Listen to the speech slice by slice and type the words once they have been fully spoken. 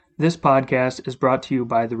This podcast is brought to you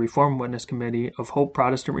by the Reformed Witness Committee of Hope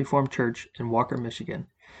Protestant Reformed Church in Walker, Michigan.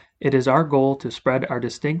 It is our goal to spread our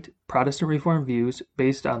distinct Protestant Reformed views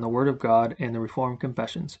based on the Word of God and the Reformed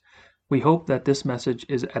Confessions. We hope that this message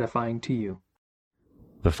is edifying to you.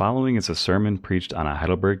 The following is a sermon preached on a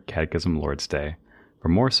Heidelberg Catechism Lord's Day. For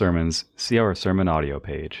more sermons, see our sermon audio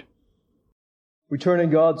page. We turn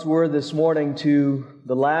in God's Word this morning to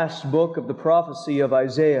the last book of the prophecy of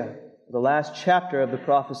Isaiah, the last chapter of the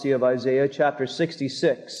prophecy of Isaiah, chapter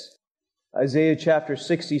 66. Isaiah chapter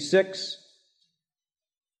 66.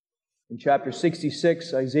 In chapter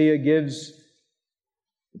 66, Isaiah gives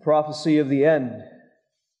the prophecy of the end,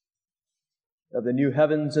 of the new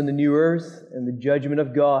heavens and the new earth, and the judgment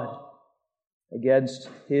of God against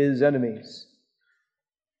His enemies.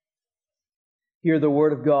 Hear the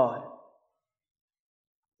word of God.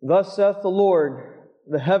 Thus saith the Lord,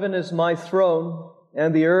 the heaven is my throne,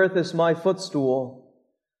 and the earth is my footstool.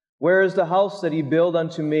 Where is the house that ye build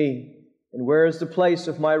unto me? And where is the place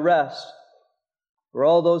of my rest? For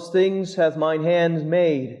all those things hath mine hand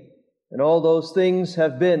made, and all those things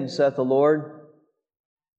have been, saith the Lord.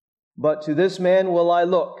 But to this man will I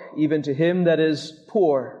look, even to him that is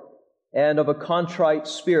poor, and of a contrite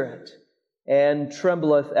spirit, and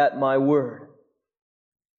trembleth at my word.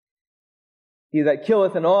 He that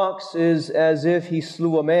killeth an ox is as if he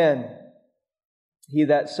slew a man. He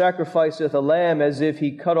that sacrificeth a lamb as if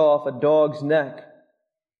he cut off a dog's neck.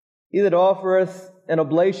 He that offereth an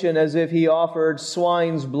oblation as if he offered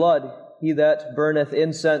swine's blood. He that burneth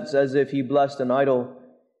incense as if he blessed an idol.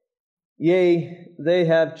 Yea, they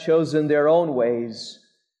have chosen their own ways,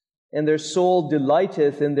 and their soul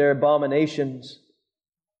delighteth in their abominations.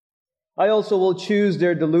 I also will choose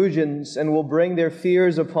their delusions, and will bring their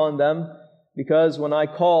fears upon them, because when I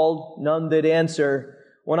called, none did answer.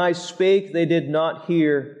 When I spake, they did not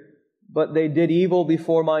hear, but they did evil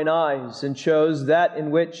before mine eyes, and chose that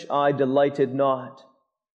in which I delighted not.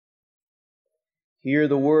 Hear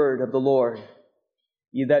the word of the Lord,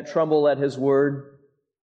 ye that tremble at His word.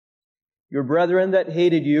 Your brethren that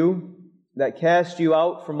hated you, that cast you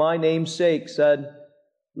out for my name's sake, said,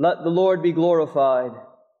 Let the Lord be glorified.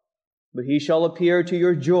 But He shall appear to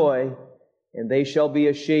your joy, and they shall be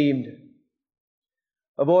ashamed.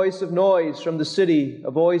 A voice of noise from the city,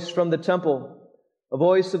 a voice from the temple, a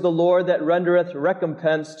voice of the Lord that rendereth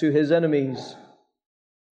recompense to His enemies.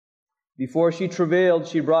 Before she travailed,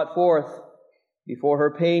 she brought forth. Before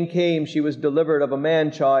her pain came, she was delivered of a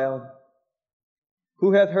man-child.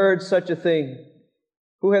 Who hath heard such a thing?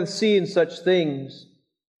 Who hath seen such things?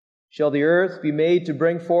 Shall the earth be made to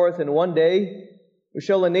bring forth in one day? Or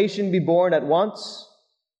shall a nation be born at once?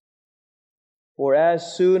 For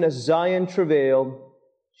as soon as Zion travailed,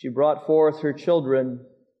 she brought forth her children.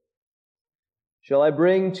 Shall I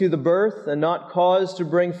bring to the birth and not cause to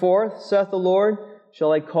bring forth, saith the Lord?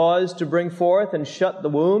 Shall I cause to bring forth and shut the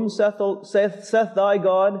womb, saith thy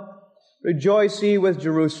God? Rejoice ye with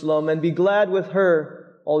Jerusalem, and be glad with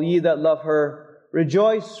her, all ye that love her.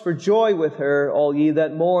 Rejoice for joy with her, all ye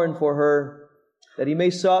that mourn for her, that he may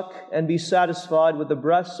suck and be satisfied with the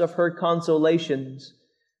breasts of her consolations,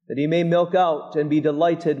 that he may milk out and be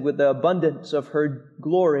delighted with the abundance of her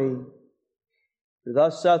glory. For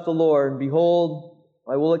thus saith the Lord, Behold,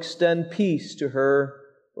 I will extend peace to her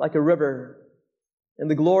like a river,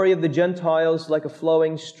 and the glory of the Gentiles like a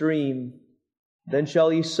flowing stream. Then shall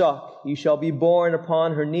he suck, he shall be borne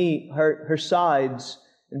upon her sides,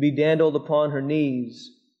 and be dandled upon her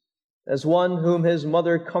knees. As one whom his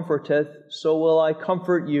mother comforteth, so will I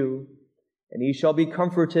comfort you, and he shall be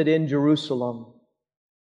comforted in Jerusalem.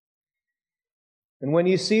 And when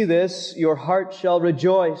ye see this, your heart shall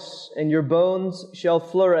rejoice, and your bones shall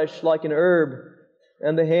flourish like an herb,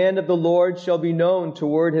 and the hand of the Lord shall be known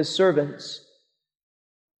toward His servants,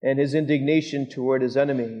 and His indignation toward His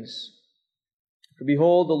enemies. For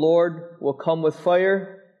behold, the Lord will come with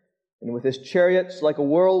fire, and with His chariots like a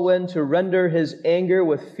whirlwind, to render His anger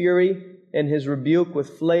with fury, and His rebuke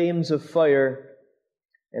with flames of fire.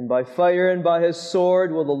 And by fire and by His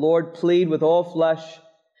sword will the Lord plead with all flesh,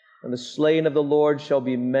 and the slain of the Lord shall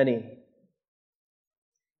be many.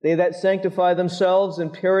 They that sanctify themselves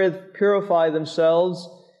and purify themselves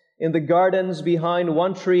in the gardens behind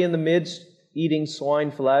one tree in the midst, eating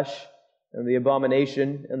swine flesh, and the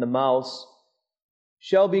abomination, and the mouse,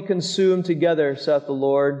 shall be consumed together, saith the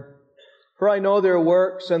Lord. For I know their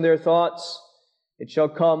works and their thoughts. It shall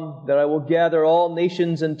come that I will gather all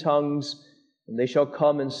nations and tongues, and they shall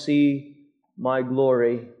come and see my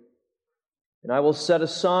glory. And I will set a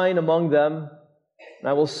sign among them, and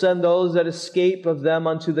I will send those that escape of them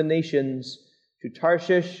unto the nations, to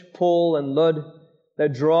Tarshish, Pul, and Lud,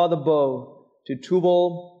 that draw the bow, to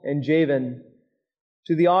Tubal and Javan,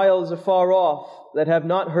 to the isles afar off, that have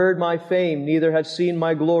not heard my fame, neither have seen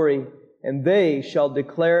my glory, and they shall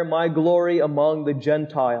declare my glory among the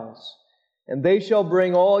Gentiles. And they shall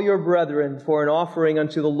bring all your brethren for an offering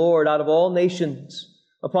unto the Lord out of all nations,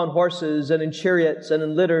 upon horses and in chariots and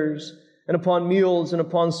in litters, and upon mules and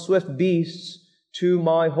upon swift beasts, to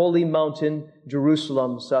my holy mountain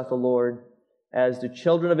Jerusalem, saith the Lord, as the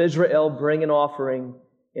children of Israel bring an offering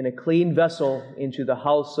in a clean vessel into the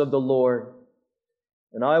house of the Lord.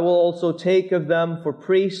 And I will also take of them for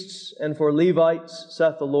priests and for Levites,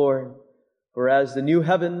 saith the Lord. For as the new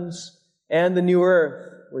heavens and the new earth,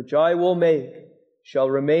 which I will make, shall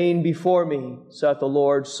remain before me, saith the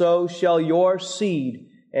Lord, so shall your seed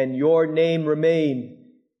and your name remain.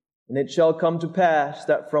 And it shall come to pass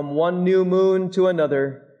that from one new moon to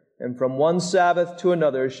another, and from one Sabbath to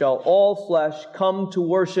another, shall all flesh come to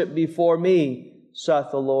worship before me,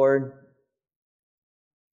 saith the Lord.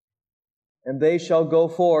 And they shall go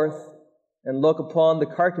forth and look upon the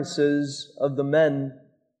carcasses of the men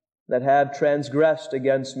that have transgressed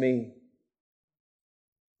against me.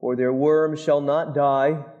 For their worm shall not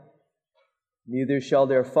die, neither shall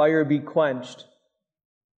their fire be quenched,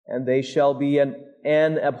 and they shall be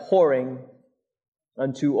an abhorring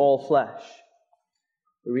unto all flesh.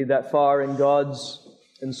 We read that far in God's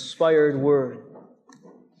inspired word.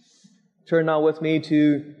 Turn now with me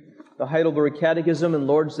to the Heidelberg Catechism and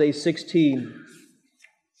Lord's Day 16.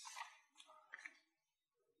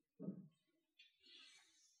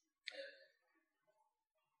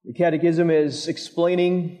 The Catechism is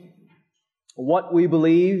explaining what we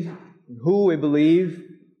believe, and who we believe,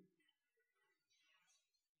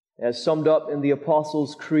 as summed up in the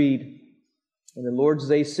Apostles' Creed. And in Lord's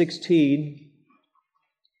Day 16,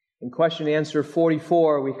 in question and answer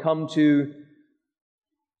 44, we come to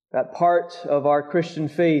that part of our Christian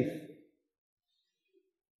faith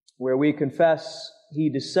where we confess He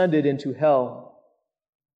descended into hell.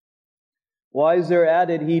 Why is there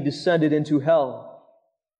added He descended into hell?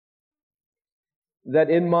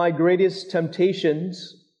 That in my greatest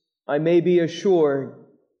temptations I may be assured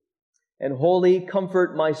and wholly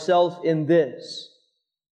comfort myself in this,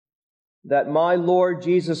 that my Lord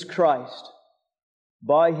Jesus Christ,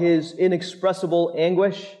 by His inexpressible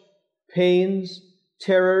anguish, pains,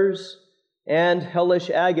 terrors, and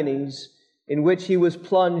hellish agonies in which He was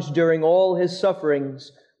plunged during all His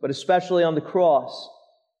sufferings, but especially on the cross,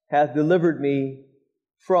 hath delivered me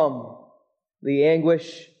from the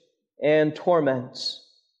anguish and torments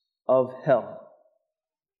of hell.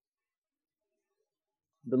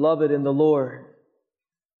 Beloved in the Lord,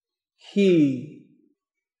 He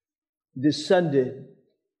descended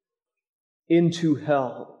into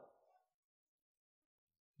hell.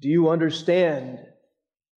 Do you understand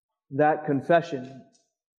that confession?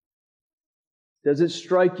 Does it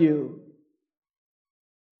strike you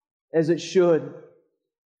as it should?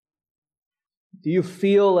 Do you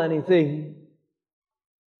feel anything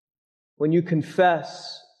when you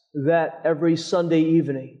confess that every Sunday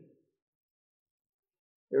evening?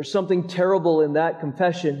 There's something terrible in that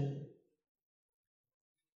confession.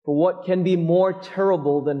 For what can be more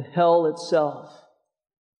terrible than hell itself?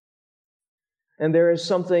 And there is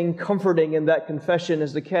something comforting in that confession,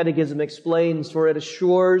 as the Catechism explains, for it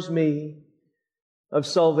assures me of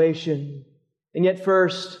salvation. And yet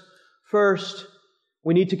first,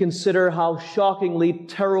 we need to consider how shockingly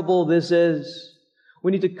terrible this is.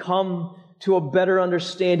 We need to come to a better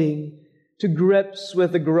understanding, to grips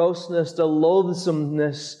with the grossness, the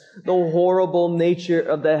loathsomeness, the horrible nature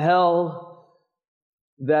of the hell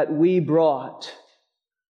that we brought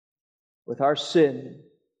with our sin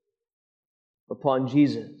upon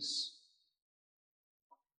Jesus.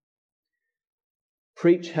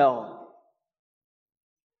 Preach hell.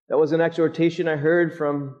 That was an exhortation I heard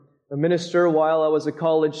from a minister while I was a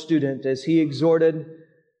college student, as he exhorted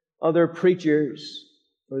other preachers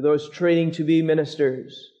or those training to be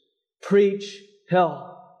ministers. Preach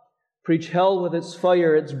hell. Preach hell with its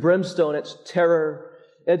fire, its brimstone, its terror,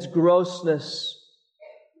 its grossness.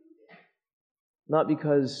 Not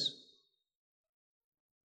because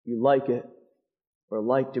you like it or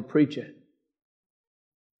like to preach it.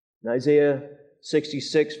 In Isaiah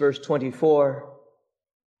 66, verse 24,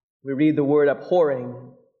 we read the word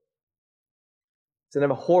abhorring. It's an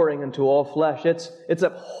abhorring unto all flesh. It's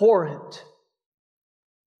abhorrent.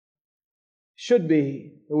 Should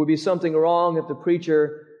be. There would be something wrong if the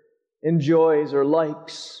preacher enjoys or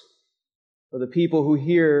likes, or the people who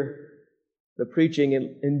hear the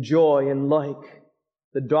preaching enjoy and like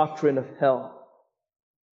the doctrine of hell.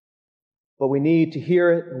 But we need to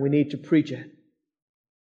hear it and we need to preach it.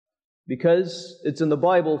 Because it's in the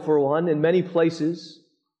Bible, for one, in many places.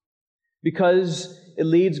 Because it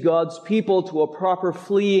leads God's people to a proper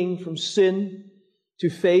fleeing from sin to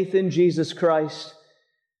faith in Jesus Christ.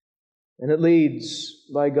 And it leads,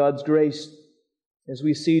 by God's grace, as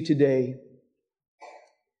we see today,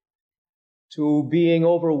 to being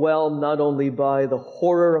overwhelmed not only by the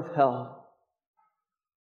horror of hell,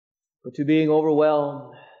 but to being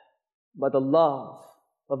overwhelmed by the love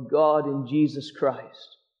of God in Jesus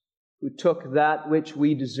Christ, who took that which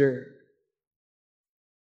we deserve.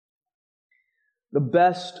 The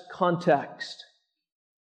best context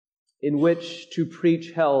in which to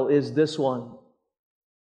preach hell is this one,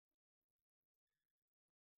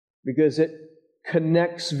 because it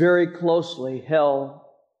connects very closely, hell,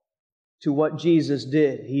 to what Jesus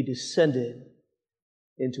did. He descended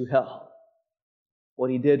into hell, what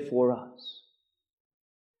He did for us.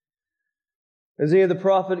 Isaiah the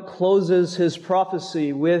prophet closes his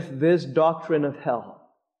prophecy with this doctrine of hell.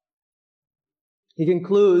 He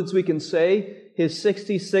concludes, we can say, his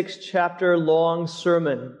 66-chapter long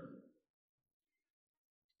sermon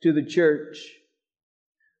to the church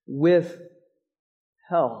with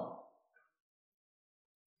hell.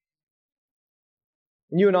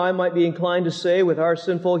 And you and I might be inclined to say, with our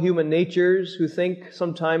sinful human natures who think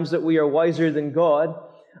sometimes that we are wiser than God,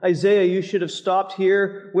 Isaiah, you should have stopped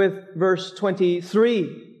here with verse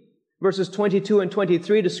 23. Verses 22 and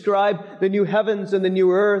 23 describe the new heavens and the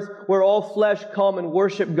new earth where all flesh come and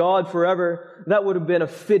worship God forever. That would have been a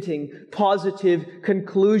fitting, positive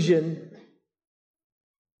conclusion.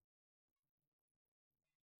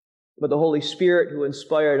 But the Holy Spirit who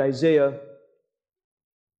inspired Isaiah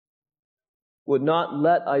would not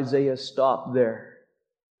let Isaiah stop there.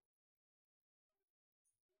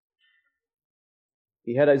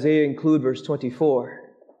 He had Isaiah include verse 24.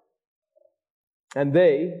 And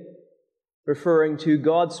they, referring to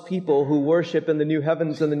God's people who worship in the new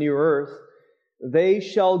heavens and the new earth, they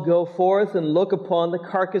shall go forth and look upon the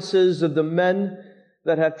carcasses of the men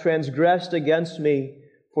that have transgressed against me,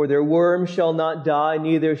 for their worm shall not die,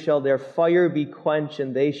 neither shall their fire be quenched,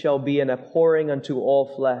 and they shall be an abhorring unto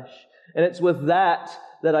all flesh. And it's with that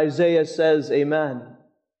Isaiah says, Amen.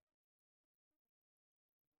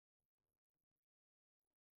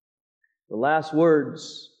 The last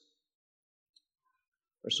words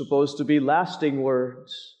are supposed to be lasting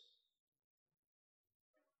words.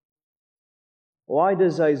 Why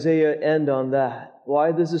does Isaiah end on that?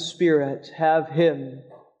 Why does the Spirit have him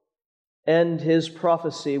end his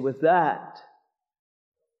prophecy with that?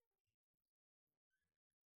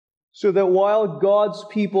 So that while God's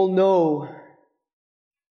people know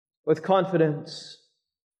with confidence,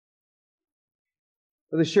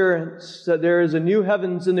 with assurance that there is a new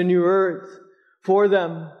heavens and a new earth for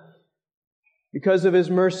them because of His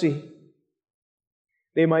mercy,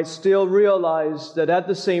 they might still realize that at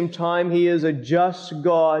the same time He is a just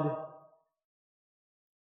God.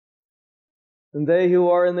 And they who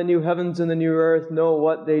are in the new heavens and the new earth know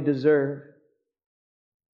what they deserve.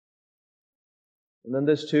 And then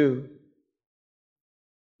this too,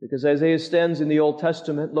 because Isaiah stands in the Old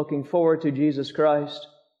Testament looking forward to Jesus Christ.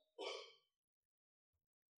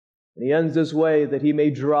 And he ends this way that he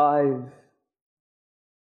may drive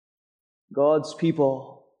God's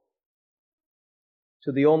people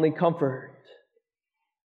to the only comfort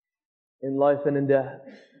in life and in death.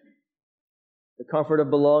 The comfort of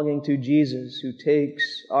belonging to Jesus, who takes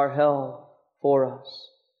our hell for us,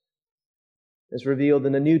 as revealed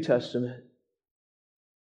in the New Testament.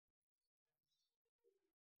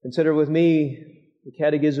 Consider with me the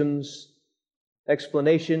Catechism's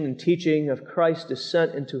explanation and teaching of Christ's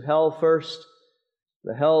descent into hell. First,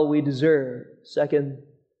 the hell we deserve. Second,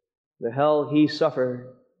 the hell He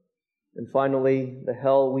suffered. And finally, the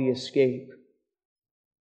hell we escape.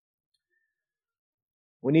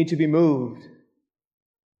 We need to be moved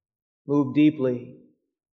deeply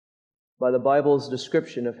by the Bible's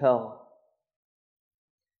description of hell.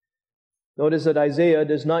 Notice that Isaiah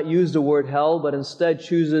does not use the word hell, but instead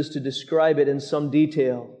chooses to describe it in some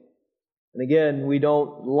detail. And again, we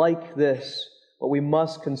don't like this, but we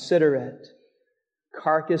must consider it.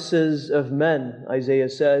 Carcasses of men, Isaiah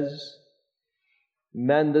says.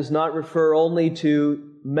 Men does not refer only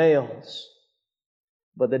to males,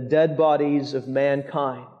 but the dead bodies of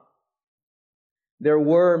mankind. Their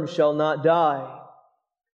worm shall not die,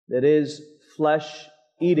 that is,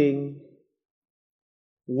 flesh-eating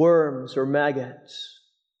worms or maggots.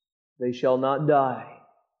 They shall not die.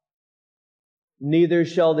 Neither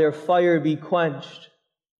shall their fire be quenched.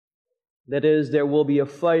 That is, there will be a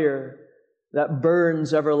fire that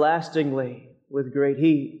burns everlastingly with great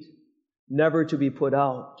heat, never to be put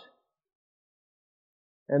out.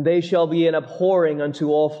 and they shall be an abhorring unto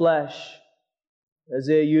all flesh.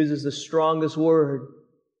 Isaiah uses the strongest word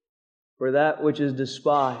for that which is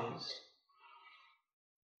despised.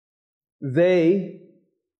 They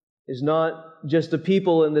is not just the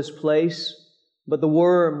people in this place, but the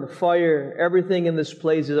worm, the fire, everything in this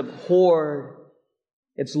place is abhorred.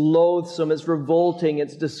 It's loathsome, it's revolting,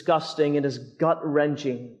 it's disgusting, it is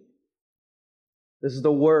gut-wrenching. This is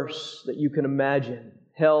the worst that you can imagine.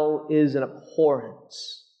 Hell is an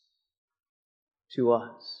abhorrence to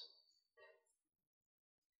us.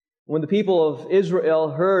 When the people of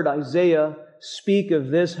Israel heard Isaiah speak of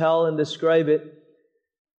this hell and describe it,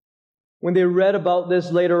 when they read about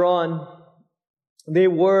this later on, they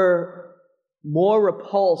were more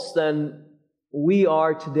repulsed than we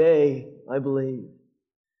are today, I believe.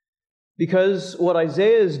 Because what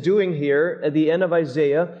Isaiah is doing here at the end of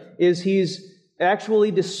Isaiah is he's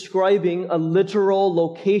actually describing a literal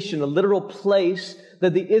location, a literal place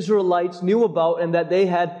that the Israelites knew about and that they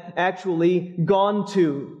had actually gone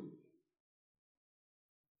to.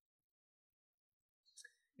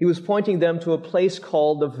 He was pointing them to a place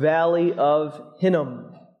called the Valley of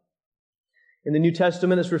Hinnom. In the New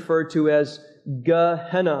Testament, it's referred to as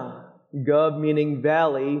Gehenna. Ge meaning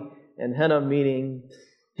valley, and Henna meaning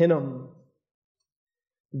Hinnom.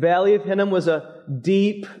 Valley of Hinnom was a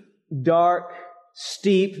deep, dark,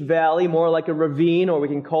 steep valley, more like a ravine, or we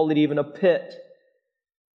can call it even a pit.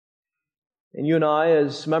 And you and I,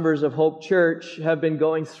 as members of Hope Church, have been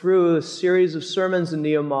going through a series of sermons in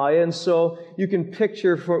Nehemiah, and so you can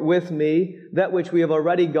picture with me that which we have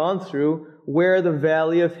already gone through, where the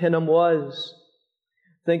Valley of Hinnom was.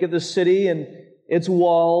 Think of the city and its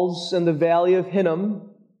walls, and the Valley of Hinnom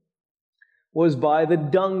was by the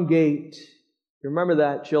Dung Gate. You remember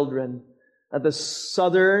that, children? At the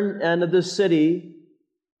southern end of the city,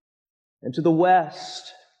 and to the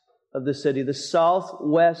west of the city. The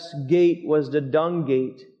southwest gate was the Dung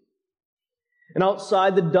Gate. And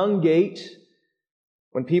outside the Dung Gate,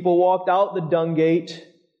 when people walked out the Dung Gate,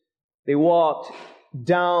 they walked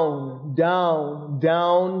down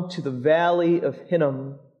to the Valley of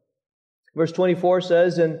Hinnom. Verse 24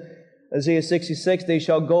 says in Isaiah 66, they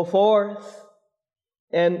shall go forth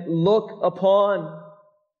and look upon.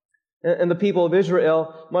 And the people of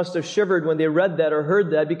Israel must have shivered when they read that or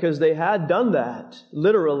heard that, because they had done that.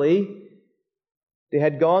 Literally, they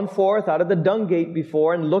had gone forth out of the Dung Gate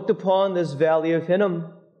before and looked upon this Valley of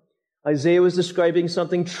Hinnom. Isaiah was describing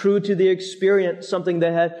something true to the experience, something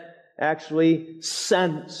they had actually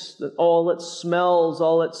sensed, that all its smells,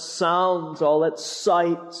 all its sounds, all its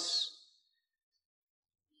sights.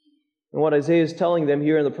 And what Isaiah is telling them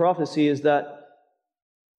here in the prophecy is that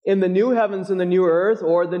in the new heavens and the new earth,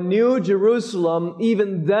 or the new Jerusalem,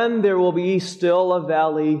 even then there will be still a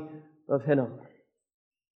Valley of Hinnom.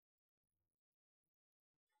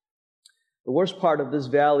 The worst part of this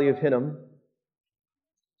Valley of Hinnom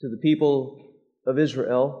to the people of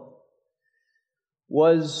Israel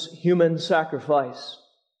was human sacrifice.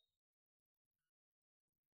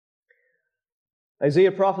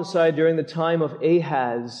 Isaiah prophesied during the time of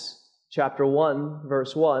Ahaz. Chapter 1,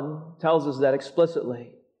 verse 1 tells us that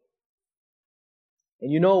explicitly.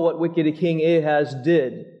 And you know what wicked King Ahaz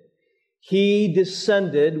did. He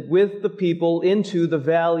descended with the people into the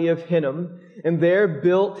Valley of Hinnom, and there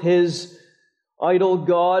built his idol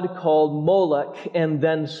god called Moloch, and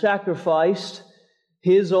then sacrificed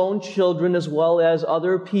his own children as well as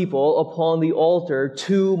other people upon the altar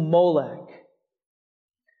to Moloch.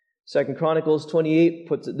 2 Chronicles 28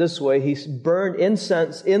 puts it this way: he burned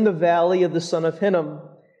incense in the valley of the son of Hinnom,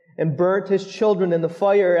 and burnt his children in the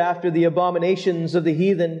fire after the abominations of the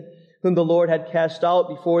heathen, whom the Lord had cast out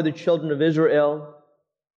before the children of Israel.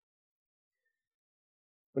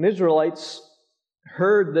 When Israelites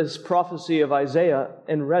heard this prophecy of Isaiah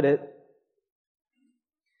and read it,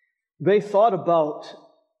 they thought about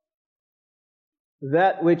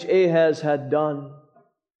that which Ahaz had done.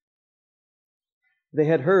 They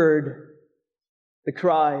had heard the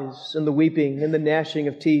cries and the weeping and the gnashing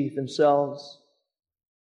of teeth themselves.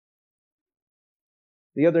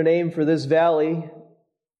 The other name for this valley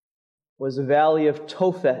was the Valley of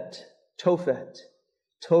Tophet. Tophet.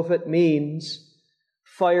 Tophet means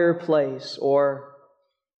fireplace or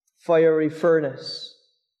fiery furnace.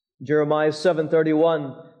 Jeremiah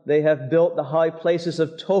 7:31, they have built the high places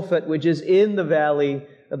of Tophet, which is in the valley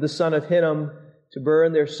of the son of Hinnom, to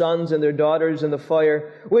burn their sons and their daughters in the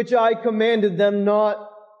fire, which I commanded them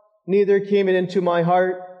not, neither came it into my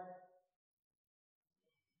heart.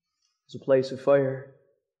 It's a place of fire.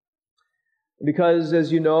 Because,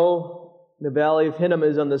 as you know, the Valley of Hinnom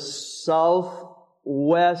is on the southwest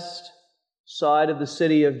side of the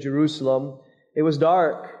city of Jerusalem, It was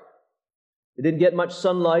dark. It didn't get much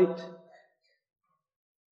sunlight.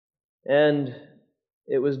 And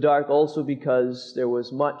it was dark also because there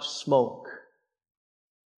was much smoke.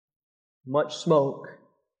 Much smoke.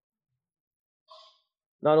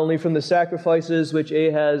 Not only from the sacrifices which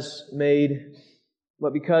Ahaz made,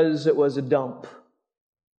 but because it was a dump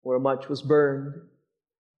where much was burned.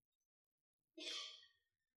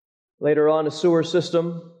 Later on, a sewer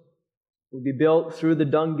system would be built through the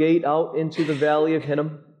dung gate out into the valley of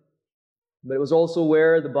Hinnom. But it was also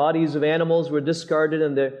where the bodies of animals were discarded,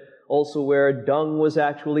 and also where dung was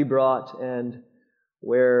actually brought, and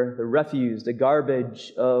where the refuse, the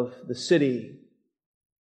garbage of the city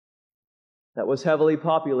that was heavily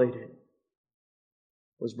populated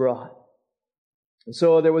was brought. And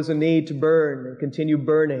so there was a need to burn and continue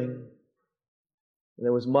burning. And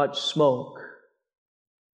there was much smoke,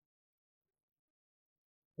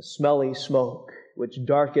 a smelly smoke, which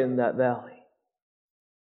darkened that valley.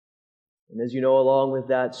 And as you know, along with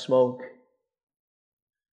that smoke,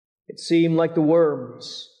 it seemed like the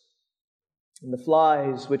worms and the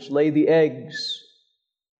flies which laid the eggs,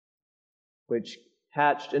 which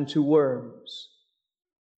hatched into worms,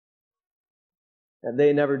 and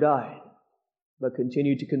they never died, but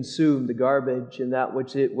continued to consume the garbage and that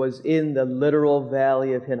which it was in the literal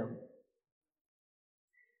valley of Hinnom.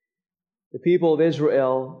 The people of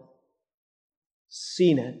Israel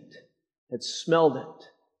seen it, had smelled it,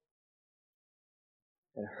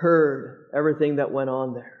 had heard everything that went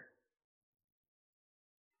on there.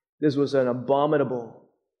 This was an abominable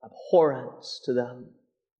abhorrence to them.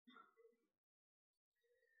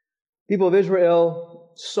 People of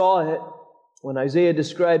Israel saw it when Isaiah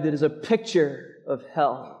described it as a picture of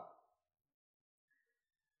hell.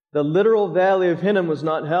 The literal valley of Hinnom was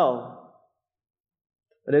not hell,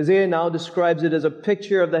 but Isaiah now describes it as a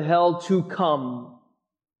picture of the hell to come.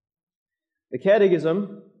 The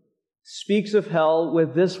Catechism speaks of hell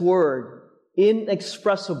with this word,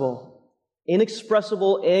 inexpressible.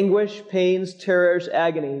 Inexpressible anguish, pains, terrors,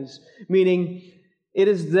 agonies, meaning it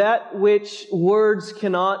is that which words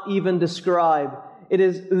cannot even describe. It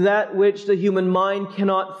is that which the human mind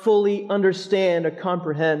cannot fully understand or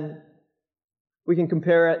comprehend. We can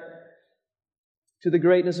compare it to the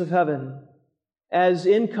greatness of heaven. As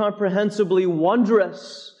incomprehensibly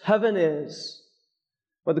wondrous heaven is,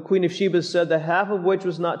 what the Queen of Sheba said, the half of which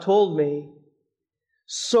was not told me,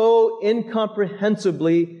 so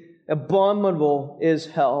incomprehensibly abominable is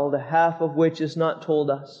hell, the half of which is not told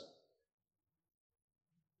us.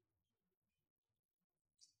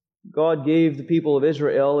 God gave the people of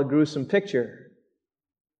Israel a gruesome picture.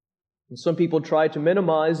 And some people try to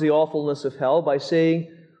minimize the awfulness of hell by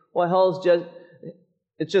saying, well, hell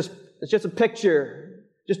is just a picture,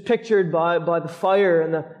 just pictured by the fire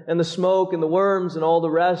and the smoke and the worms and all the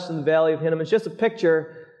rest in the valley of Hinnom. It's just a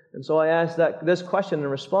picture. And so I asked this question in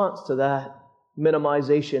response to that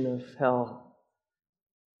minimization of hell.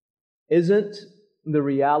 Isn't the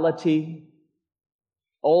reality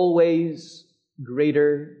always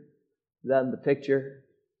greater than the picture?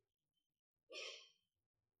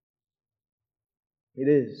 It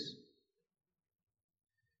is.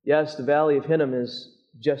 Yes, the valley of Hinnom is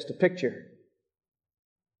just a picture,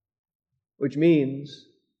 which means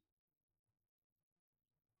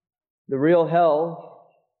the real hell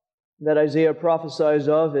that Isaiah prophesies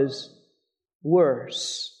of is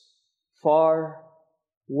worse, far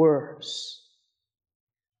worse.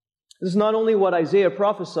 This is not only what Isaiah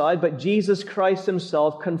prophesied, but Jesus Christ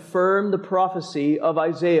Himself confirmed the prophecy of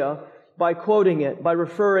Isaiah by quoting it, by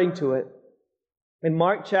referring to it. In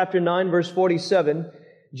Mark chapter 9, verse 47,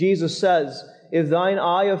 Jesus says, "If thine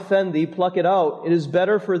eye offend thee, pluck it out. It is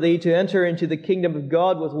better for thee to enter into the kingdom of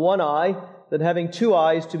God with one eye than having two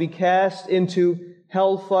eyes to be cast into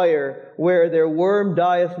hell fire, where their worm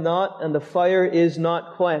dieth not, and the fire is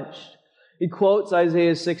not quenched." He quotes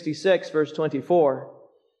Isaiah 66, verse 24.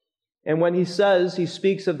 And when he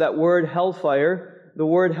speaks of that word hellfire, the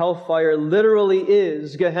word hellfire literally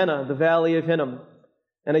is Gehenna, the valley of Hinnom.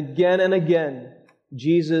 And again,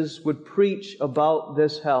 Jesus would preach about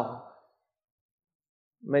this hell.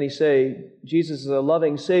 Many say Jesus is a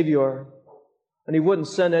loving Savior, and He wouldn't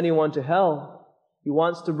send anyone to hell. He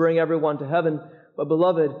wants to bring everyone to heaven. But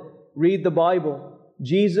beloved, read the Bible.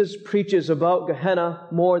 Jesus preaches about Gehenna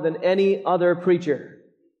more than any other preacher.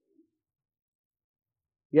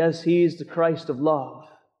 Yes, He's the Christ of love.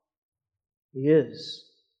 He is.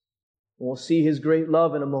 And we'll see His great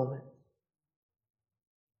love in a moment.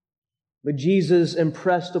 But Jesus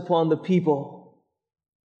impressed upon the people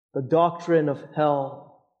the doctrine of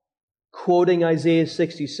hell, quoting Isaiah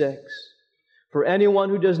 66, For anyone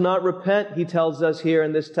who does not repent, he tells us here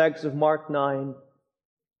in this text of Mark 9,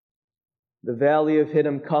 the valley of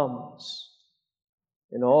Hinnom comes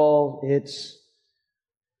in all its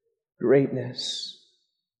greatness,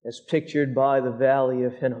 as pictured by the valley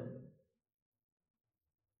of Hinnom.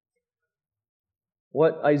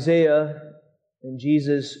 What Isaiah and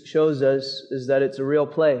Jesus shows us is that it's a real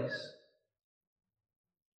place.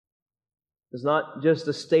 It's not just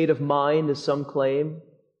a state of mind, as some claim.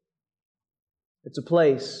 It's a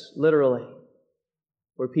place, literally,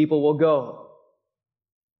 where people will go,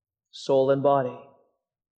 soul and body.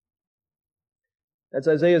 That's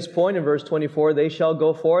Isaiah's point in verse 24, they shall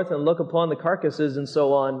go forth and look upon the carcasses and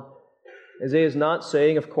so on. Isaiah is not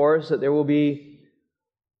saying, of course, that there will be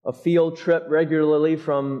a field trip regularly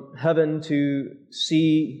from heaven to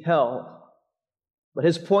see hell. But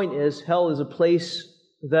his point is, hell is a place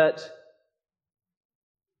that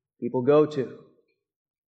people go to.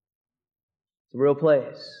 It's a real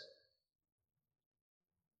place.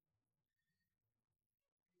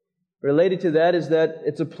 Related to that is that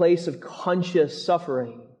it's a place of conscious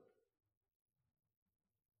suffering.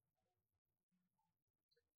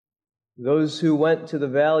 Those who went to the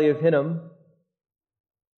valley of Hinnom,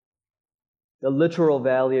 the literal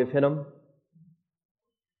valley of Hinnom,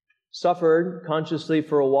 suffered consciously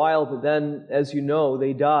for a while, but then, as you know,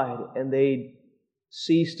 they died and they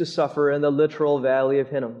ceased to suffer in the literal valley of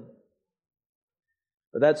Hinnom.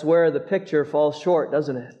 But that's where the picture falls short,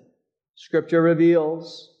 doesn't it? Scripture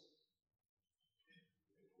reveals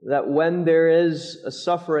that when there is a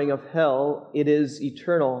suffering of hell, it is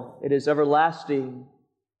eternal, it is everlasting.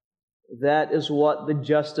 That is what the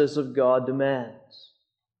justice of God demands.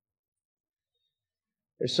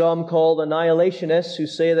 There's some called annihilationists who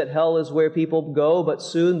say that hell is where people go, but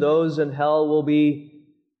soon those in hell will be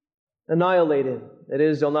annihilated. That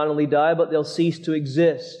is, they'll not only die, but they'll cease to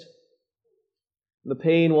exist. The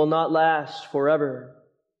pain will not last forever.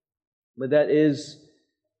 But that is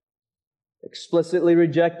explicitly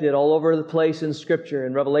rejected all over the place in Scripture.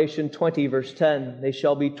 In Revelation 20, verse 10, they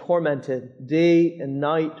shall be tormented day and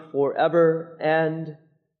night forever and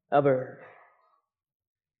ever.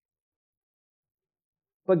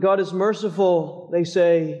 But God is merciful, they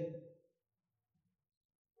say.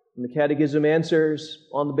 And the Catechism answers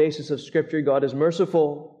on the basis of Scripture, God is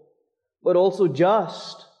merciful, but also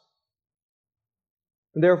just.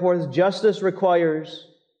 And therefore, His justice requires,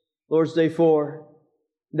 Lord's Day 4,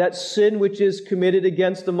 that sin which is committed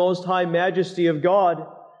against the most high majesty of God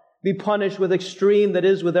be punished with extreme, that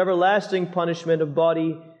is, with everlasting punishment of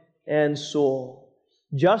body and soul.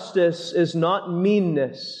 Justice is not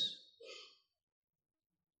meanness.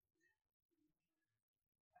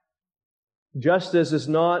 Justice is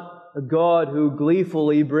not a God who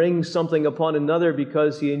gleefully brings something upon another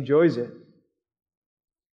because He enjoys it.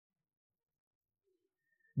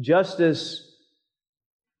 Justice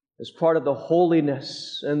is part of the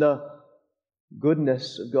holiness and the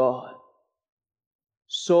goodness of God.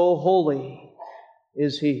 So holy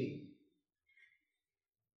is He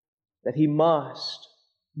that He must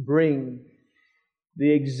bring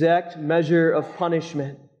the exact measure of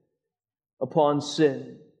punishment upon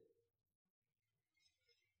sin.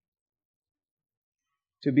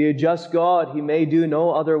 To be a just God, He may do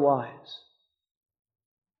no otherwise.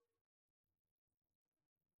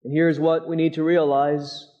 And here's what we need to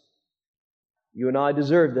realize. You and I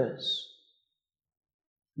deserve this.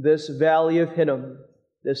 This valley of Hinnom,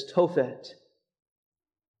 this Tophet,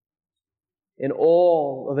 in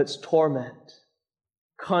all of its torment,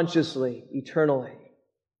 consciously, eternally,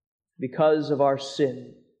 because of our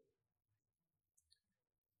sin.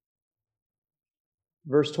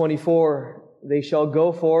 Verse 24, they shall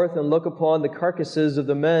go forth and look upon the carcasses of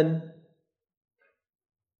the men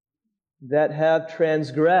that have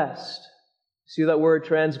transgressed. See that word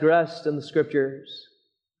transgressed in the Scriptures.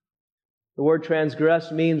 The word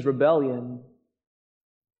transgressed means rebellion.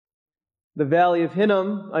 The valley of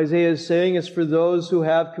Hinnom, Isaiah is saying, is for those who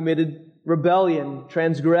have committed rebellion,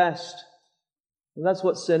 transgressed. And that's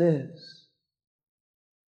what sin is.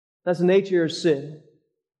 That's the nature of sin.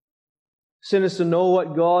 Sin is to know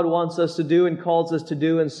what God wants us to do and calls us to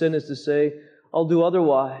do, and sin is to say, I'll do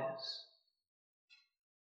otherwise.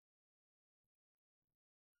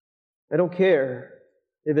 I don't care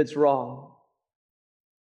if it's wrong.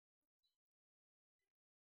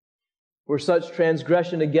 For such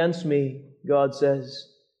transgression against me, God says,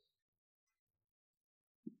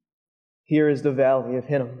 here is the valley of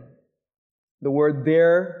Hinnom. The word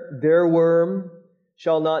their worm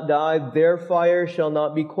shall not die, their fire shall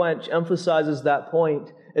not be quenched, emphasizes that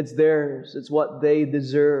point. It's theirs. It's what they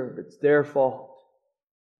deserve. It's their fault.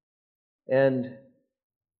 And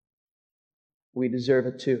we deserve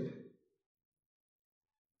it too.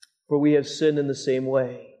 For we have sinned in the same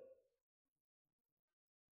way.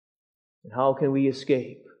 And how can we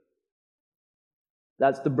escape?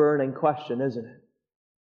 That's the burning question, isn't it?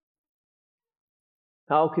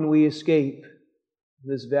 How can we escape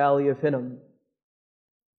this valley of Hinnom?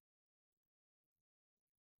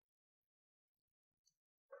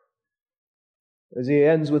 As he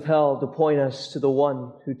ends with hell to point us to the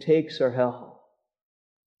one who takes our hell.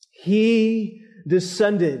 He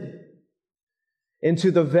descended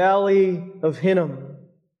into the valley of Hinnom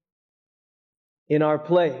in our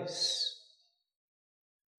place.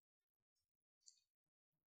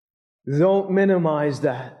 Don't minimize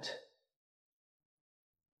that.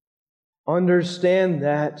 Understand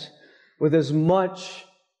that with as much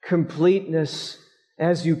completeness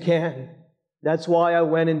as you can. That's why I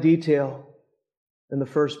went in detail in the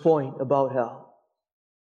first point about hell.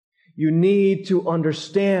 You need to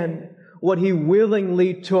understand what He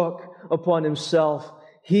willingly took upon Himself.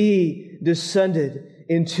 He descended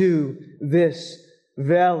into this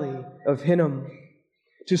valley of Hinnom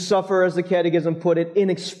to suffer, as the Catechism put it,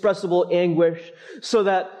 inexpressible anguish, so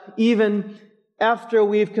that even after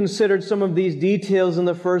we've considered some of these details in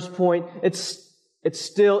the first point, it's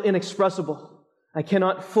still inexpressible. I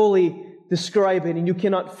cannot fully describe it, and you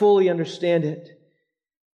cannot fully understand it.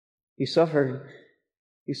 He suffered.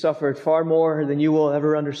 He suffered far more than you will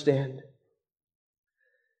ever understand.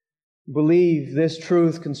 Believe this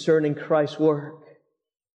truth concerning Christ's work.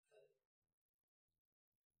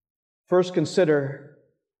 First, consider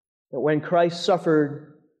that when Christ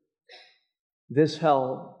suffered this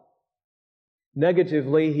hell,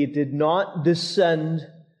 negatively, He did not descend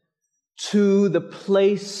to the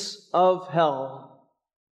place of hell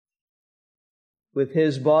with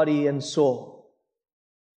His body and soul.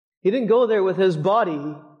 He didn't go there with His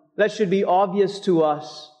body. That should be obvious to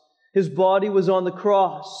us. His body was on the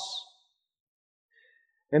cross.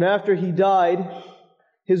 And after He died,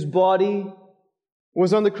 His body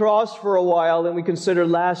was on the cross for a while, and we considered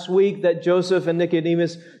last week that Joseph and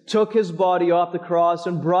Nicodemus took His body off the cross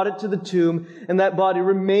and brought it to the tomb, and that body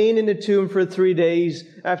remained in the tomb for 3 days,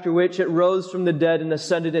 after which it rose from the dead and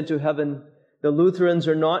ascended into heaven. The Lutherans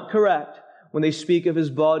are not correct when they speak of His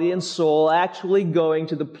body and soul actually going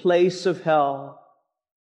to the place of hell.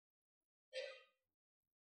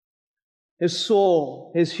 His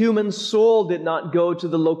soul, His human soul, did not go to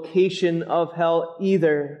the location of hell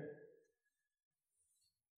either.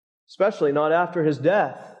 Especially not after His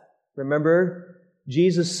death. Remember,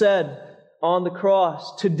 Jesus said on the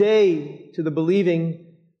cross, "Today," to the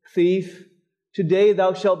believing thief, "today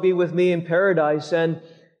thou shalt be with me in paradise." And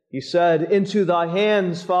He said, "Into thy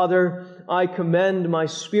hands, Father, I commend my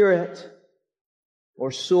spirit,"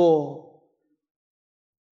 or soul.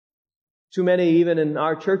 Too many, even in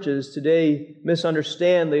our churches today,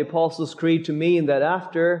 misunderstand the Apostles' Creed to mean that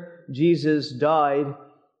after Jesus died,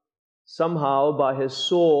 somehow by His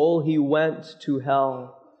soul He went to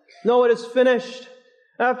hell. No, it is finished.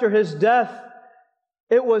 After His death,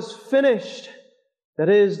 it was finished. That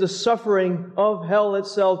is, the suffering of hell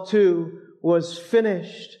itself too was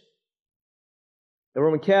finished. The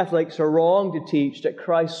Roman Catholics are wrong to teach that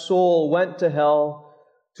Christ's soul went to hell,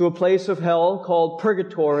 to a place of hell called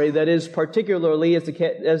purgatory, that is particularly, as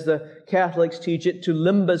the Catholics teach it, to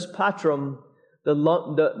limbus patrum,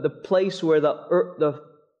 the place where the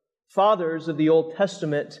fathers of the Old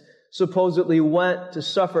Testament supposedly went to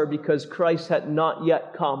suffer because Christ had not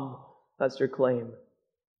yet come. That's their claim.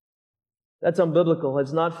 That's unbiblical.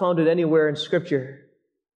 It's not founded anywhere in Scripture.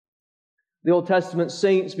 The Old Testament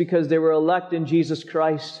saints, because they were elect in Jesus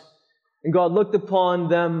Christ, and God looked upon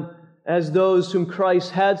them as those whom Christ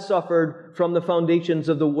had suffered from the foundations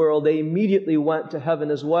of the world, they immediately went to heaven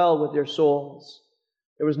as well with their souls.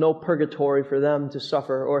 There was no purgatory for them to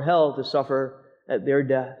suffer, or hell to suffer at their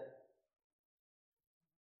death.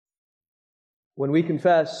 When we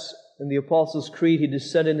confess in the Apostles' Creed He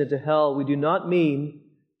descended into hell, we do not mean,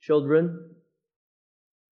 children,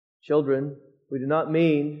 we do not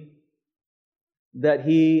mean that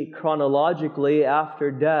He chronologically after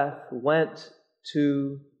death went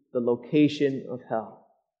to the location of hell.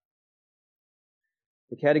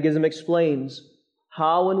 The Catechism explains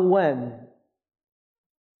how and when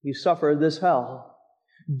He suffered this hell.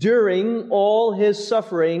 During all His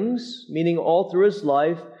sufferings, meaning all through His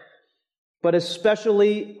life, but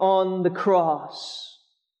especially on the cross.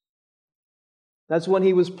 That's when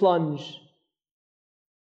He was plunged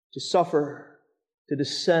to suffer, to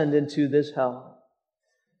descend into this hell.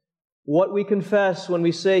 What we confess when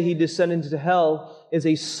we say He descended into hell is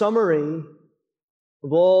a summary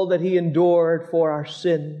of all that He endured for our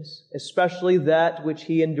sins, especially that which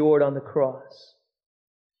He endured on the cross.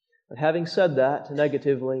 But having said that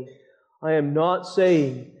negatively, I am not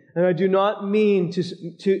saying, and I do not mean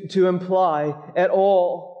to imply at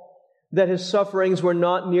all that His sufferings were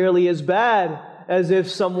not nearly as bad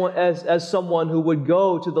as someone who would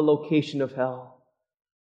go to the location of hell.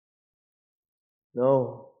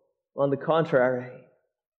 No, on the contrary,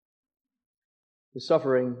 His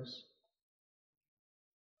sufferings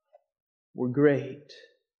were great,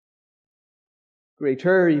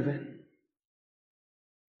 greater even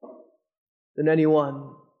than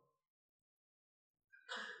anyone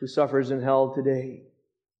who suffers in hell today.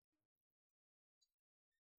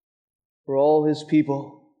 For all His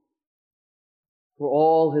people,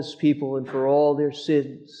 and for all their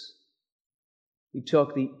sins, He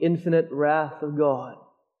took the infinite wrath of God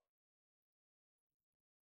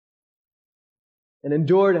and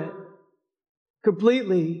endured it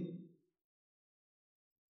completely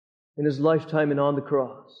in His lifetime and on the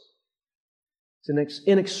cross. It's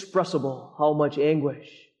inexpressible how much anguish,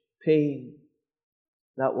 pain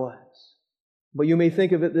that was. But you may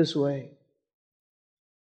think of it this way.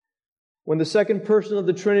 When the second person of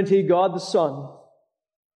the Trinity, God the Son,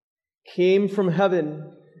 came from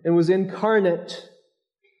heaven and was incarnate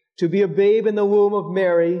to be a babe in the womb of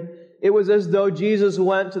Mary, it was as though Jesus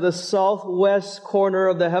went to the southwest corner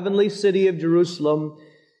of the heavenly city of Jerusalem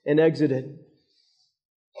and exited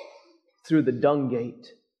through the dung gate.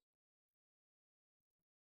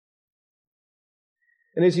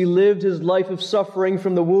 And as He lived His life of suffering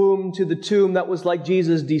from the womb to the tomb, that was like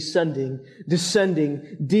Jesus descending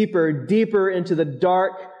deeper into the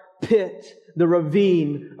dark pit, the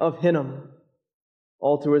ravine of Hinnom.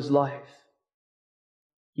 All through His life,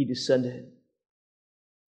 He descended.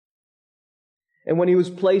 And when He was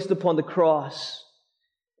placed upon the cross,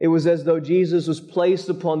 it was as though Jesus was placed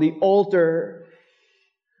upon the altar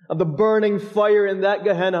of the burning fire in that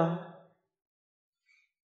Gehenna.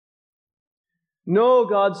 No,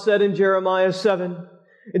 God said in Jeremiah 7,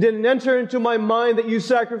 it didn't enter into my mind that you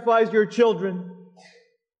sacrificed your children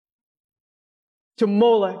to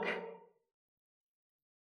Molech.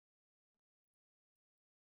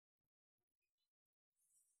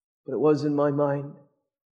 But it was in my mind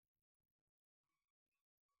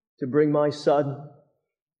to bring my Son,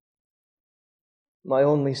 my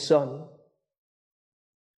only Son,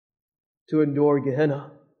 to endure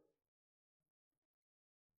Gehenna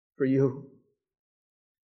for you.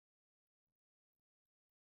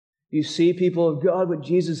 You see, people of God, what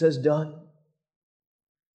Jesus has done.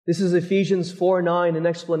 This is Ephesians 4:9, an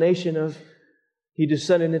explanation of He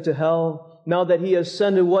descended into hell. Now that He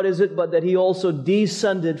ascended, what is it but that He also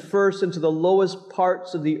descended first into the lowest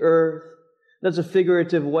parts of the earth? That's a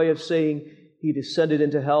figurative way of saying He descended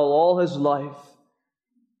into hell all His life.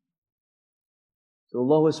 The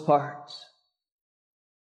lowest parts.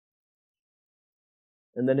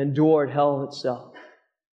 And then endured hell itself.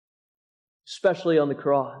 Especially on the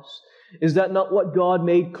cross. Is that not what God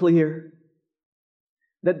made clear?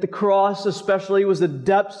 That the cross especially was the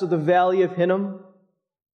depths of the valley of Hinnom?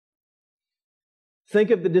 Think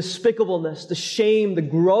of the despicableness, the shame, the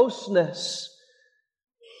grossness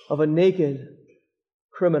of a naked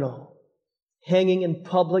criminal hanging in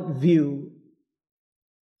public view.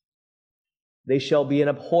 They shall be an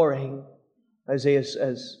abhorring, Isaiah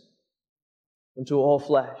says, unto all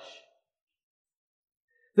flesh.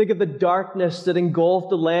 Think of the darkness that engulfed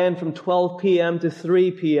the land from 12 p.m. to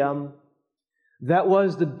 3 p.m. That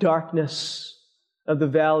was the darkness of the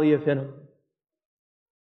valley of Hinnom.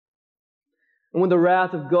 And when the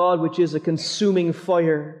wrath of God, which is a consuming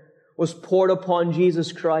fire, was poured upon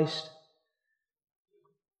Jesus Christ,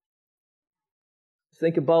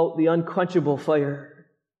 think about the unquenchable fire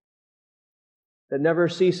that never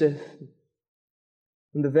ceaseth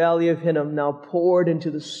in the valley of Hinnom, now poured into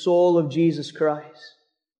the soul of Jesus Christ.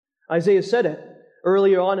 Isaiah said it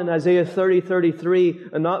earlier on in Isaiah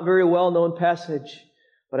 30:33, a not very well-known passage,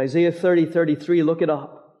 but Isaiah 30:33, look it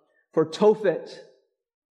up. For Tophet,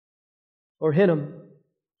 or Hinnom,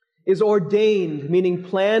 is ordained, meaning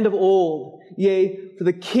planned of old, yea, for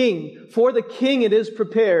the king it is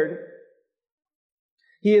prepared.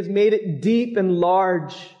 He has made it deep and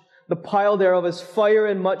large, the pile thereof is fire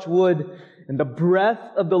and much wood, and the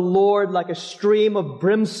breath of the Lord like a stream of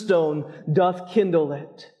brimstone doth kindle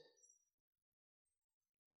it.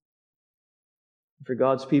 For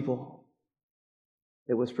God's people,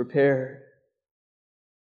 it was prepared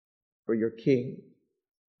for your King.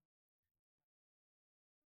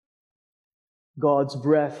 God's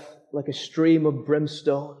breath, like a stream of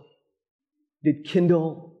brimstone, did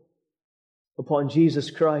kindle upon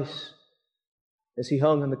Jesus Christ as He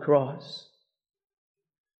hung on the cross.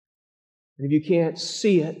 And if you can't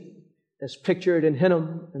see it as pictured in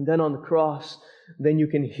Him and then on the cross, then you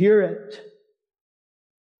can hear it.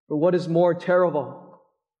 For what is more terrible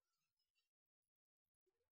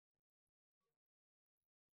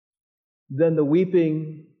than the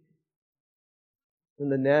weeping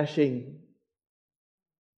and the gnashing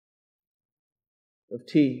of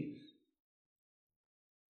teeth?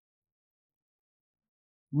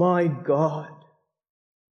 My God,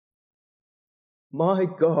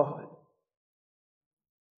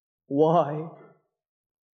 why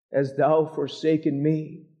hast Thou forsaken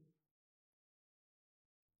me?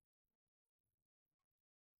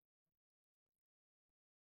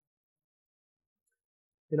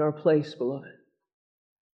 In our place, beloved.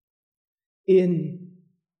 In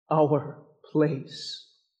our place.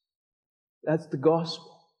 That's the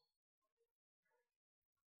gospel.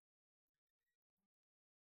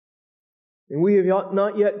 And we have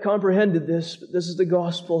not yet comprehended this, but this is the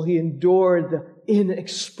gospel. He endured the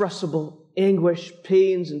inexpressible anguish,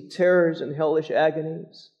 pains, and terrors and hellish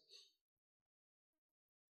agonies.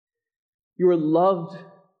 You are loved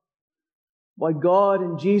by God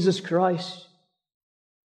and Jesus Christ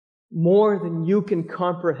more than you can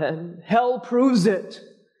comprehend. Hell proves it.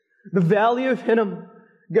 The valley of Hinnom,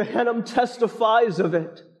 Gehenna testifies of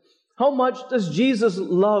it. How much does Jesus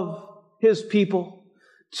love His people?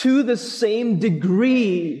 To the same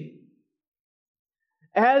degree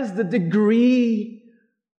as the degree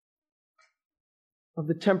of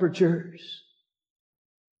the temperatures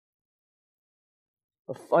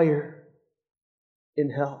of fire in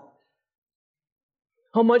hell.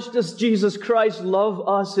 How much does Jesus Christ love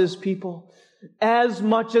us, His people? As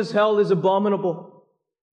much as hell is abominable.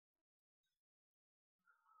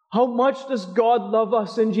 How much does God love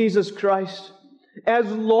us in Jesus Christ? As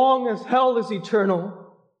long as hell is eternal.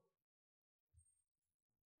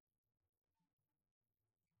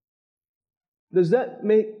 Does that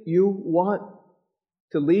make you want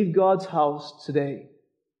to leave God's house today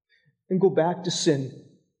and go back to sin?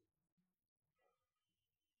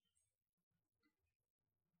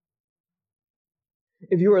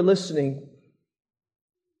 If you are listening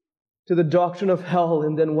to the doctrine of hell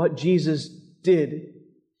and then what Jesus did,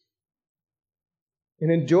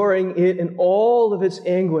 and enduring it in all of its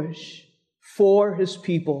anguish for His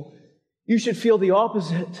people, you should feel the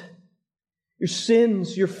opposite. Your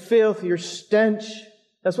sins, your filth, your stench.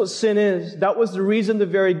 That's what sin is. That was the reason the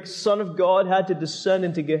very Son of God had to descend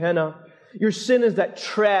into Gehenna. Your sin is that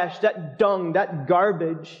trash, that dung, that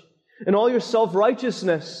garbage, and all your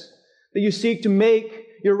self-righteousness that you seek to make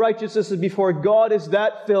your righteousness before God is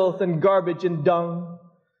that filth and garbage and dung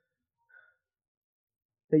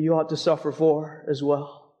that you ought to suffer for as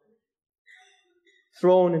well.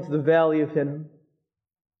 Thrown into the valley of Hinnom.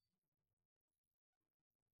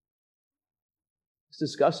 It's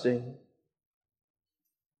disgusting.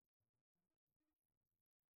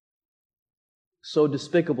 So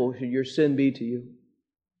despicable should your sin be to you.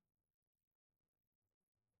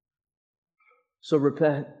 So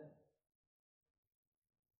repent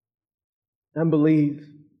and believe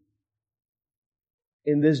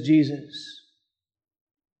in this Jesus.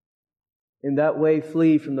 In that way,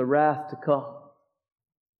 flee from the wrath to come.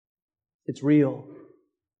 It's real.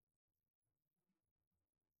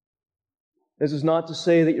 This is not to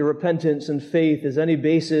say that your repentance and faith is any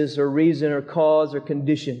basis or reason or cause or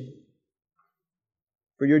condition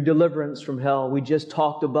for your deliverance from hell. We just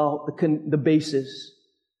talked about the basis,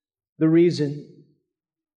 the reason,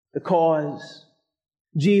 the cause,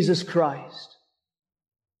 Jesus Christ.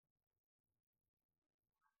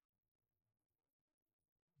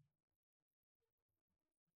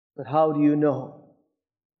 But how do you know?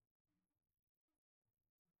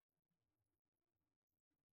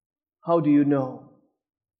 How do you know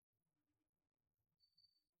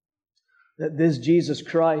that this Jesus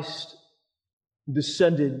Christ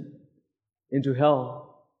descended into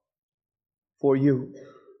hell for you?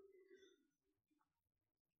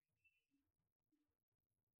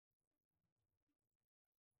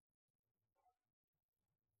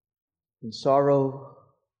 In sorrow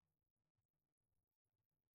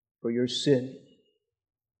for your sin,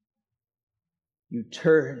 you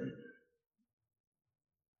turn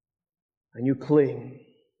and you cling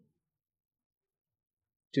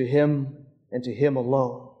to Him and to Him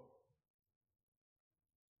alone.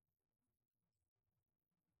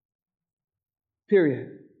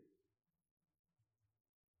 Period.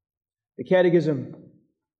 The Catechism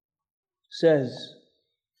says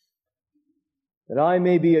that I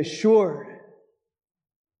may be assured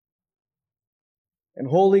and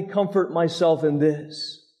wholly comfort myself in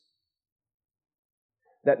this,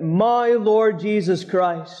 that my Lord Jesus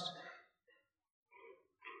Christ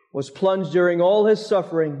was plunged during all His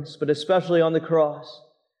sufferings, but especially on the cross,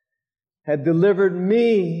 had delivered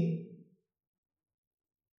me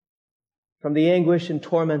from the anguish and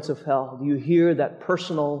torments of hell. Do you hear that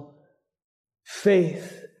personal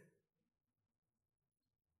faith?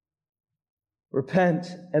 Repent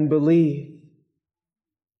and believe.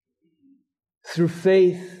 Through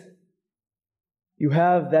faith, you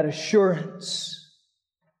have that assurance.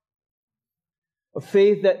 A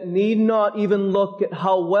faith that need not even look at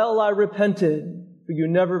how well I repented, for you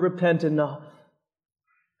never repent enough.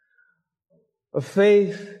 A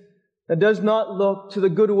faith that does not look to the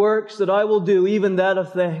good works that I will do, even that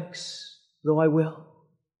of thanks, though I will.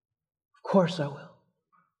 Of course I will.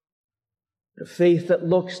 A faith that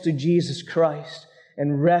looks to Jesus Christ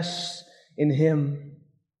and rests in Him.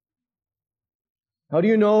 How do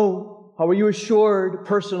you know? How are you assured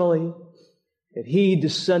personally that He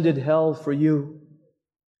descended hell for you?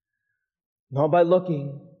 Not by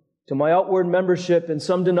looking to my outward membership in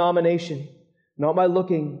some denomination, not by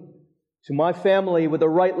looking to my family with a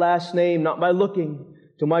right last name, not by looking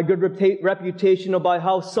to my good reputation or by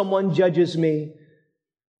how someone judges me,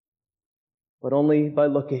 but only by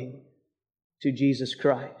looking to Jesus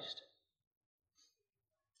Christ.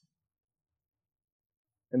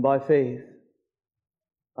 And by faith,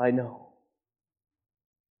 I know,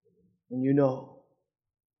 and you know,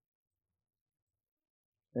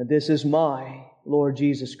 that this is my Lord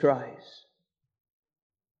Jesus Christ.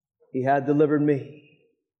 He had delivered me.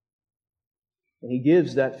 And He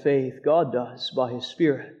gives that faith, God does, by His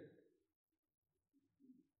Spirit,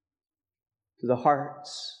 to the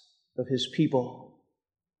hearts of His people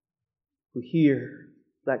who hear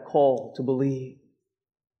that call to believe.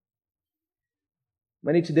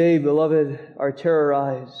 Many today, beloved, are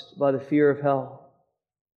terrorized by the fear of hell.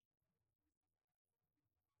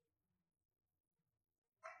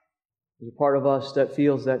 There's a part of us that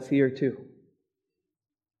feels that fear too.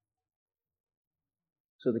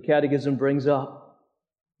 So the Catechism brings up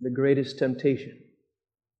the greatest temptation.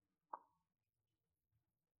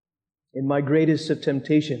 In my greatest of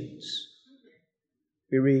temptations,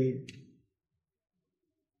 we read,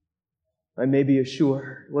 I may be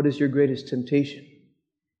assured. What is your greatest temptation?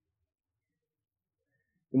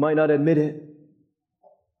 You might not admit it,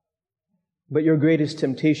 but your greatest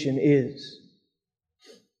temptation is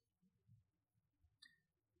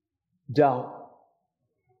doubt.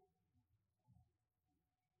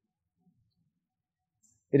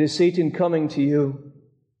 It is Satan coming to you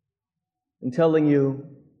and telling you,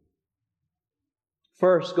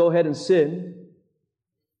 first, go ahead and sin,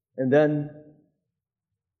 and then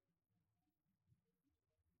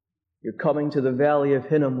you're coming to the valley of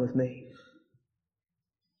Hinnom with me.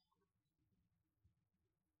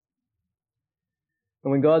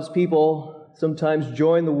 And when God's people sometimes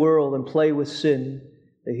join the world and play with sin,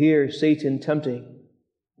 they hear Satan tempting,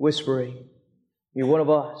 whispering, you're one of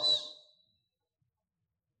us.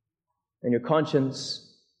 And your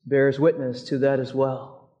conscience bears witness to that as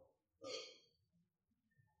well.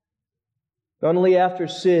 Not only after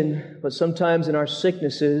sin, but sometimes in our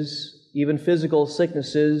sicknesses, even physical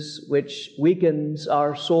sicknesses, which weakens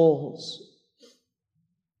our souls.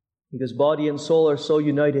 Because body and soul are so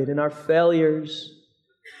united. In our failures,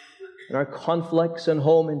 in our conflicts in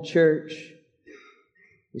home and church,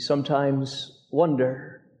 we sometimes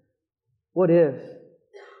wonder, what if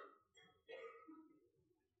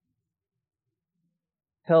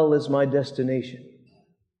hell is my destination?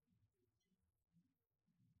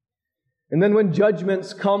 And then when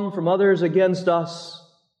judgments come from others against us,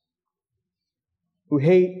 who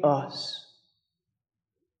hate us,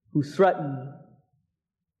 who threaten,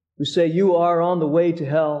 who say you are on the way to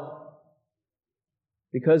hell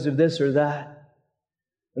because of this or that,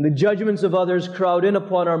 and the judgments of others crowd in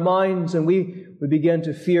upon our minds, and we begin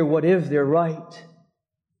to fear, what if they're right?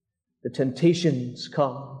 The temptations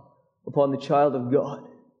come upon the child of God.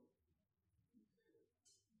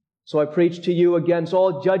 So I preach to you against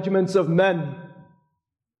all judgments of men,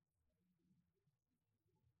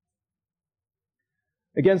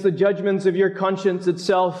 against the judgments of your conscience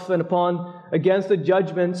itself, and against the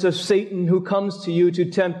judgments of Satan who comes to you to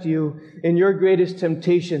tempt you in your greatest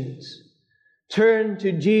temptations. Turn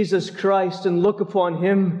to Jesus Christ and look upon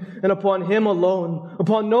Him and upon Him alone,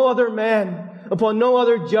 upon no other man, upon no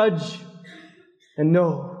other judge, and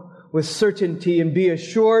know with certainty and be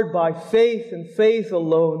assured by faith and faith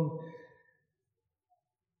alone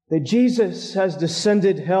that Jesus has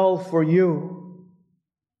descended hell for you,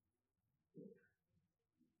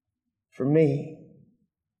 for me.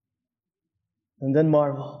 And then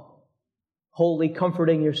marvel, wholly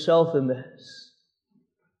comforting yourself in this,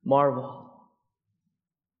 marvel.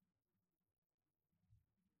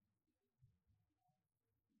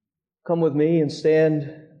 Come with me and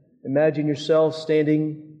stand. Imagine yourself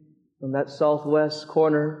standing on that southwest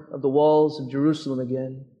corner of the walls of Jerusalem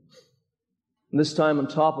again. And this time on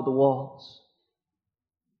top of the walls.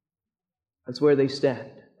 That's where they stand.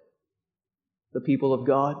 The people of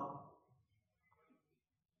God.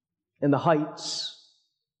 And the heights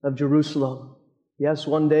of Jerusalem. Yes,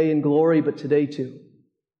 one day in glory, but today too.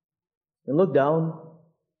 And look down.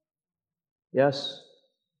 Yes.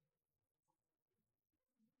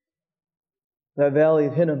 That valley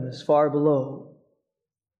of Hinnom is far below.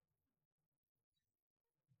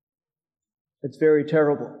 It's very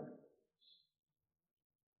terrible.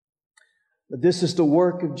 But this is the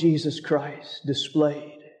work of Jesus Christ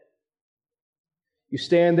displayed. You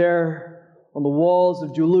stand there on the walls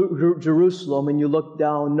of Jerusalem and you look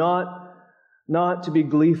down, not to be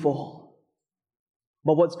gleeful,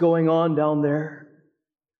 but what's going on down there.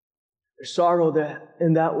 There's sorrow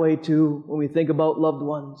in that way too when we think about loved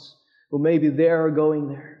ones who may be there or going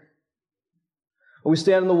there. When we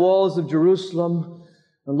stand on the walls of Jerusalem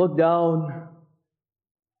and look down,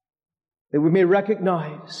 that we may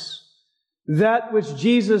recognize that which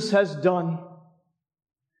Jesus has done,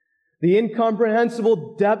 the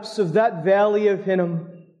incomprehensible depths of that valley of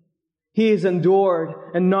Hinnom. He has endured,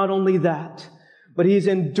 and not only that, but He's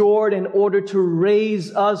endured in order to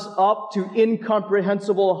raise us up to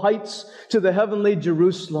incomprehensible heights, to the heavenly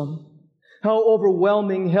Jerusalem. How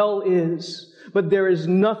overwhelming hell is, but there is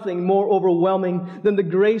nothing more overwhelming than the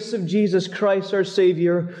grace of Jesus Christ our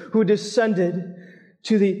Savior, who descended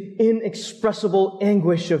to the inexpressible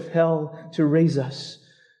anguish of hell to raise us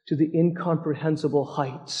to the incomprehensible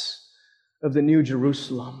heights of the New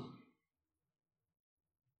Jerusalem.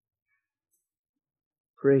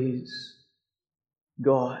 Praise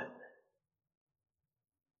God,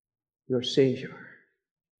 your Savior.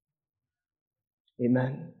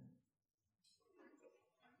 Amen.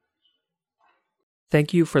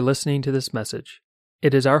 Thank you for listening to this message.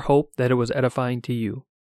 It is our hope that it was edifying to you.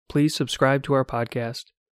 Please subscribe to our podcast.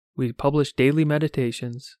 We publish daily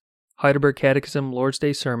meditations, Heidelberg Catechism Lord's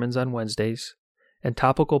Day sermons on Wednesdays, and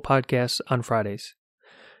topical podcasts on Fridays.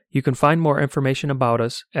 You can find more information about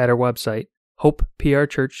us at our website,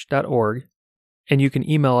 hopeprchurch.org, and you can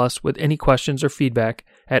email us with any questions or feedback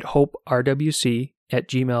at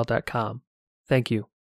hoperwc@gmail.com. Thank you.